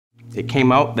It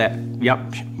came out that, yep,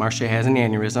 Marcia has an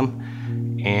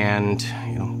aneurysm, and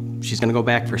she's gonna go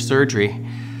back for surgery.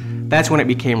 That's when it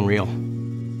became real.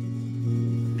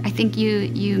 I think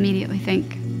you immediately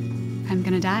think, I'm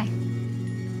gonna die.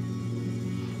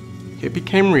 It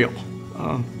became real,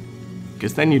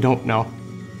 because then you don't know.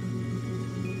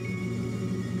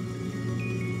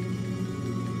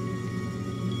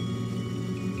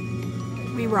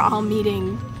 We were all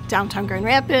meeting downtown Grand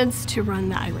Rapids to run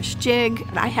the Irish Jig.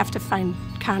 I have to find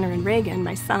Connor and Reagan,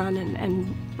 my son,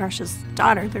 and Marcia's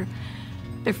daughter.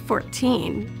 They're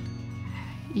 14.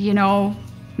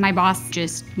 My boss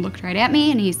just looked right at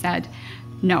me and he said,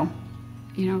 no,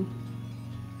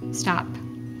 stop.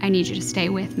 I need you to stay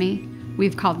with me.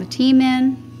 We've called the team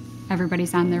in.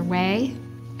 Everybody's on their way.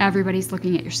 Everybody's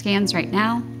looking at your scans right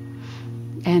now.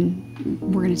 And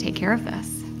we're gonna take care of this.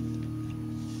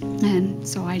 And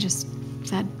so I just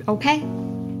said, okay.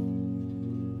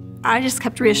 I just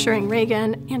kept reassuring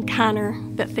Reagan and Connor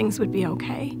that things would be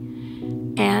okay.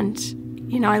 And,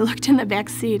 I looked in the back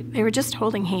seat. They were just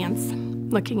holding hands,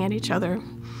 looking at each other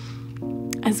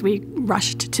as we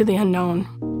rushed to the unknown.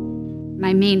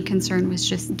 My main concern was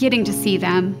just getting to see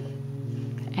them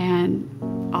and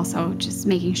also just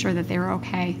making sure that they were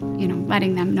okay,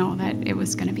 letting them know that it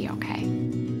was gonna be okay.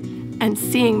 And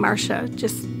seeing Marcia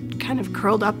just kind of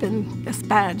curled up in this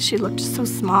bed, she looked so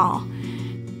small.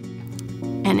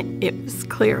 And it was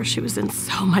clear she was in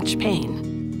so much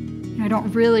pain. I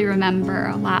don't really remember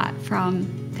a lot from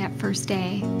that first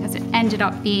day because it ended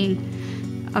up being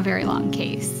a very long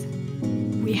case.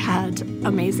 We had an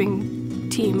amazing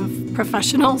team of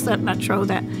professionals at Metro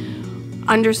that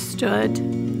understood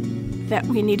that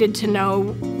we needed to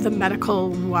know the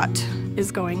medical what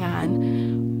is going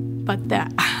on, but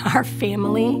that our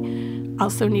family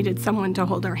also needed someone to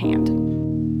hold our hand.